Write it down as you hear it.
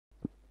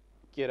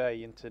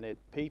G'day internet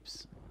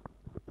peeps,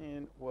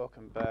 and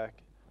welcome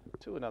back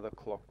to another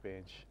clock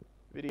bench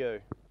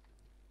video.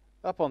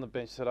 Up on the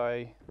bench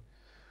today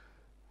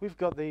we've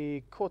got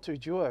the Core 2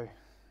 Duo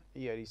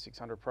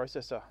e8600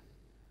 processor,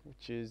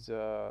 which is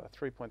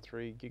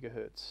 3.3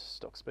 gigahertz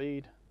stock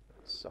speed,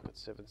 socket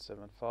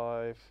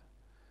 775,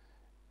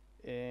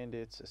 and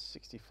it's a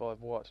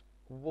 65 watt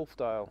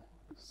Wolfdale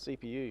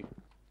CPU.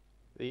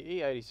 The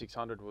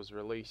e8600 was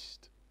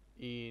released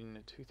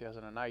in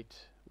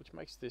 2008, which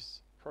makes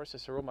this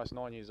processor almost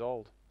 9 years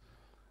old.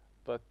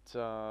 But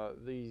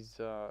these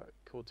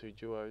Core 2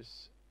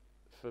 Duos,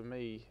 for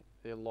me,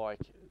 they're like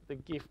the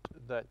gift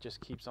that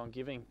just keeps on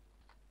giving.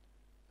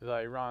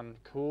 They run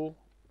cool,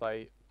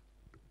 they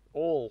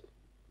all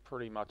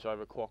pretty much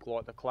overclock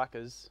like the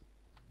clackers,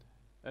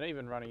 and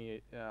even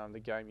running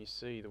the game you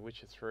see, The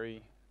Witcher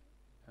 3,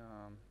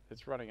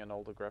 it's running an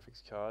older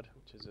graphics card,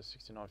 which is a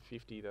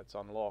 6950 that's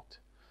unlocked,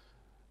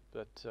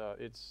 but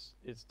it's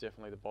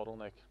definitely the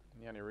bottleneck.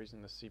 The only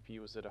reason the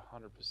CPU is at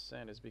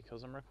 100% is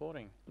because I'm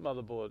recording. The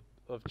motherboard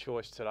of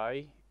choice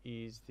today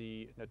is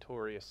the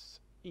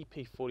notorious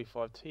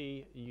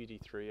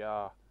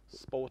EP45T-UD3R,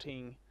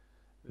 sporting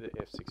the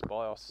F6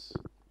 BIOS.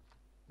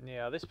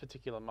 Now this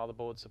particular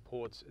motherboard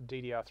supports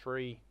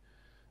DDR3,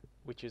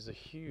 which is a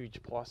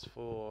huge plus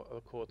for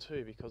the Core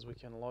 2 because we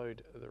can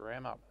load the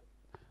RAM up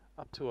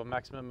to a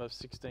maximum of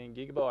 16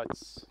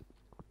 gigabytes.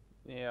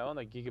 Now on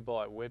the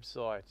Gigabyte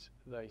website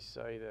they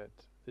say that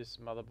this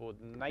motherboard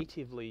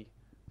natively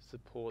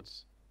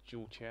supports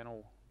dual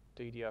channel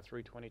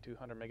DDR3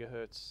 2200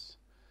 MHz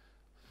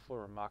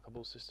for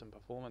remarkable system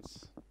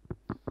performance.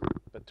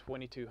 But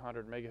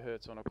 2200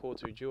 MHz on a Core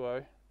 2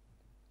 Duo,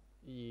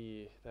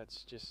 yeah,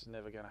 that's just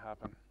never going to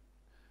happen.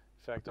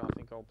 In fact, I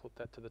think I'll put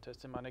that to the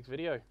test in my next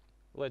video.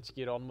 Let's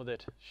get on with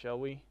it, shall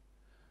we?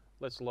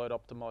 Let's load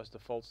optimize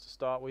defaults to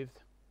start with.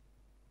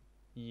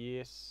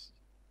 Yes,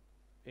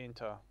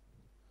 enter.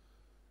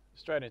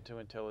 Straight into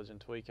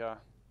Intelligent Tweaker.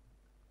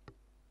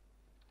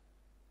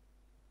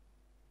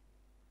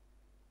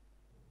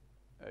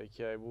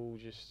 Okay, we'll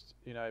just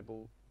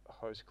enable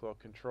host clock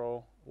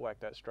control, whack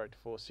that straight to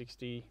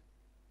 460.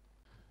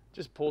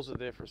 Just pause it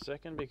there for a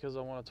second because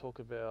I want to talk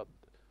about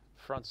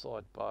front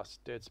side bus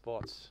dead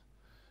spots.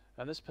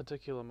 And this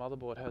particular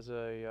motherboard has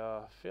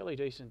a fairly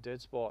decent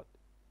dead spot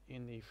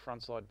in the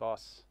front side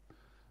bus.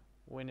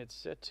 When it's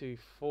set to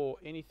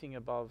anything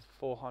above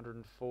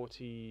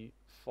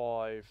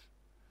 445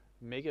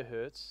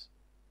 megahertz,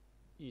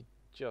 it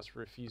just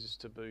refuses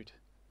to boot.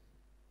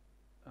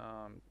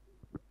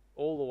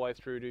 All the way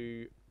through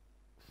to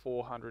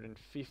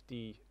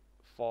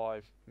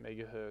 455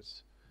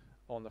 megahertz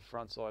on the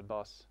front side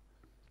bus.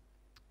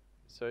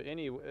 So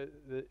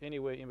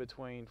anywhere in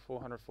between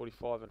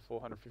 445 and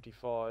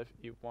 455,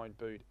 it won't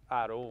boot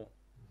at all.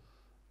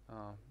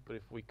 But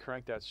if we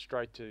crank that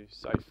straight to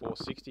say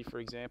 460, for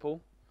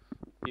example,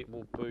 it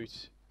will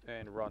boot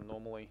and run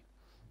normally.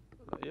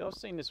 Yeah, I've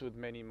seen this with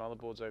many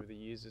motherboards over the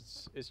years.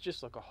 It's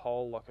just like a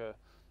hole, like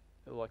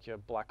a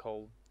black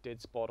hole dead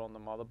spot on the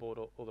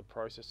motherboard or the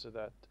processor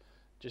that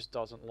just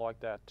doesn't like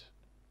that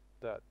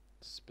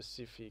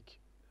specific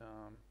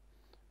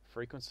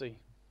frequency.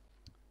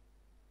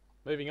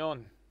 Moving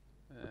on.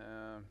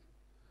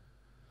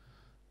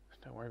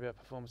 Don't worry about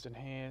performance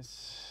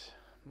enhance.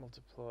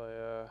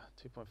 Multiplier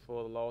 2.4, the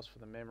lowest for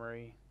the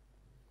memory.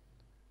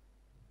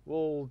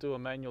 We'll do a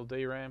manual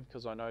DRAM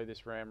because I know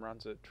this RAM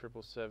runs at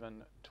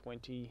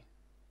 77720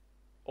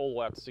 all the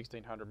way up to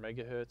 1600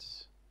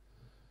 megahertz.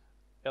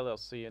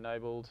 LLC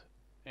enabled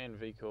and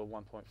vCore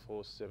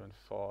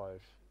 1.475.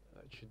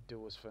 That should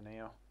do us for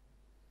now.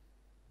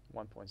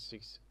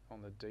 1.6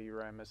 on the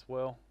DRAM as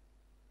well.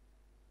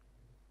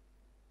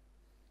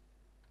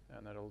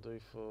 And that'll do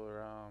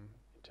for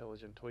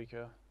Intelligent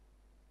Tweaker.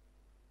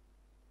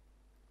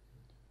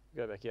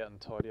 Go back out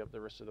and tidy up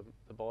the rest of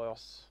the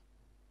BIOS.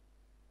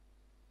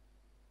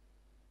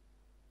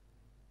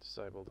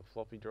 Disable the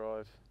floppy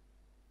drive.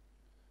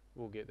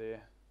 We'll get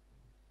there.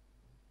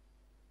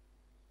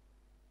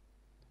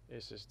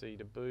 SSD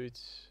to boot.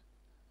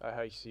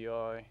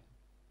 HCI.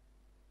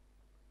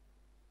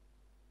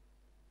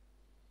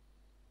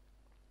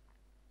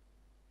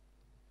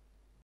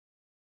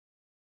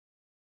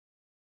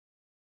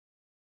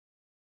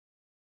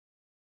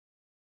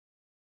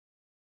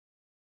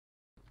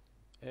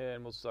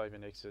 And we'll save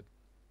and exit.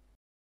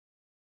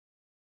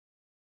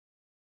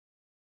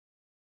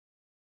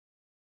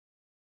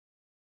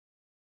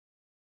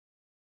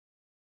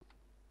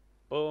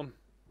 Boom,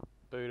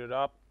 booted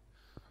up.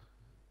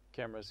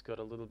 Camera's got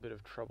a little bit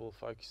of trouble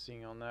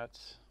focusing on that.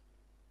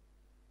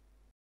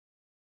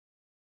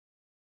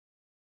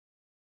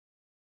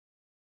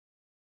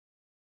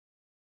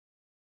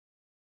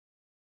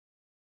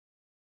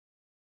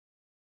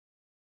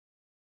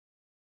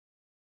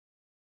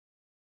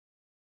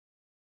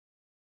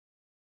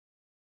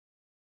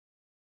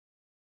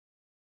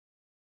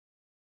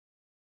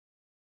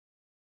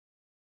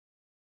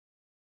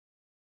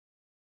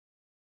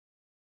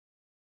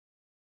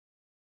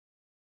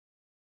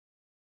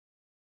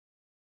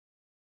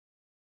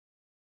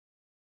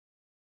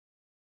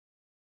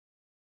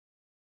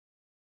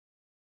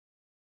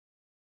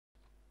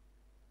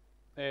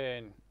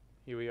 And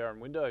here we are in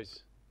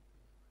Windows.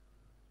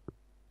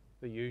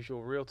 The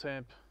usual real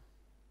temp.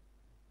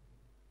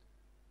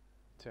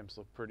 Temps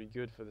look pretty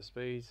good for the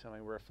speeds. I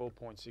mean, we're at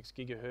 4.6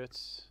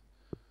 gigahertz.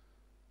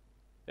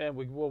 And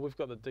we've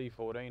got the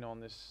D14 on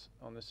this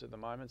at the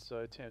moment,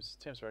 so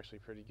temps are actually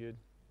pretty good.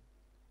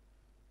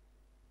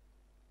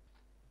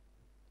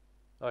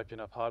 Open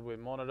up hardware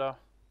monitor.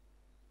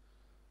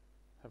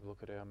 Have a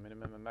look at our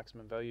minimum and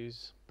maximum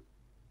values.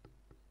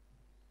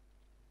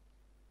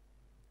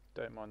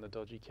 Don't mind the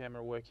dodgy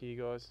camera work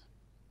here, guys.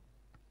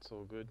 It's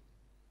all good.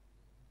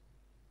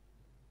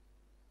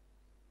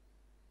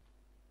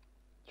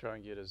 Try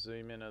and get a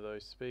zoom in of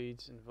those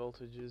speeds and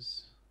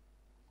voltages.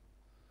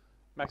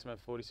 Maximum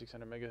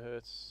 4600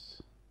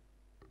 megahertz.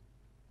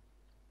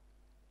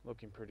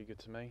 Looking pretty good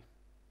to me.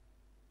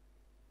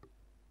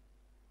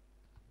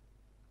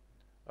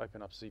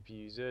 Open up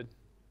CPU-Z.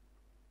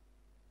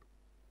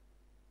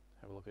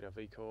 Have a look at our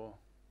V-Core.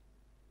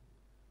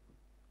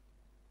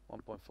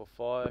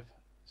 1.45.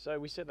 So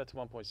we set that to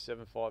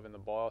 1.75 in the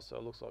BIOS, so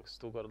it looks like it's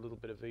still got a little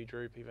bit of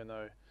V-droop, even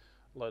though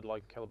load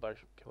like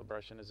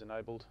calibration is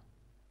enabled.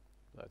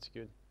 That's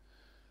good.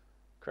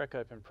 Crack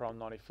open Prime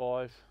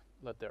 95.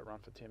 Let that run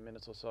for 10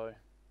 minutes or so.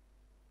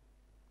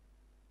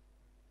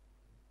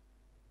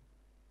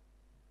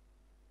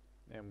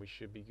 And we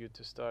should be good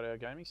to start our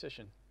gaming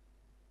session.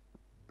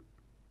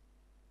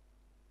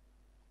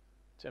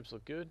 Temps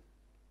look good.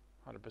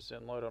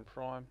 100% load on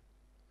Prime.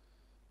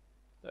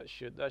 That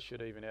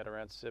should even out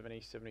around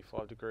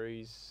 75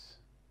 degrees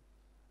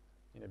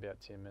in about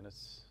 10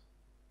 minutes.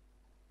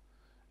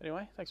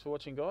 Anyway, thanks for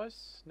watching, guys.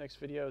 Next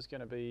video is going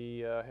to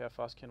be how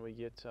fast can we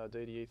get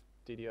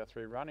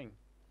DDR3 running.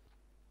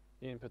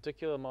 In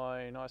particular,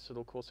 my nice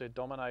little Corsair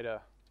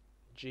Dominator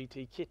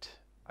GT kit,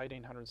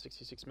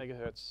 1866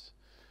 megahertz.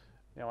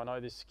 Now I know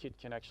this kit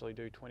can actually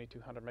do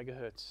 2200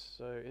 megahertz,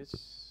 so it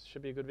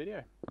should be a good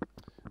video.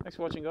 Thanks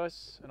for watching,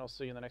 guys, and I'll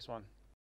see you in the next one.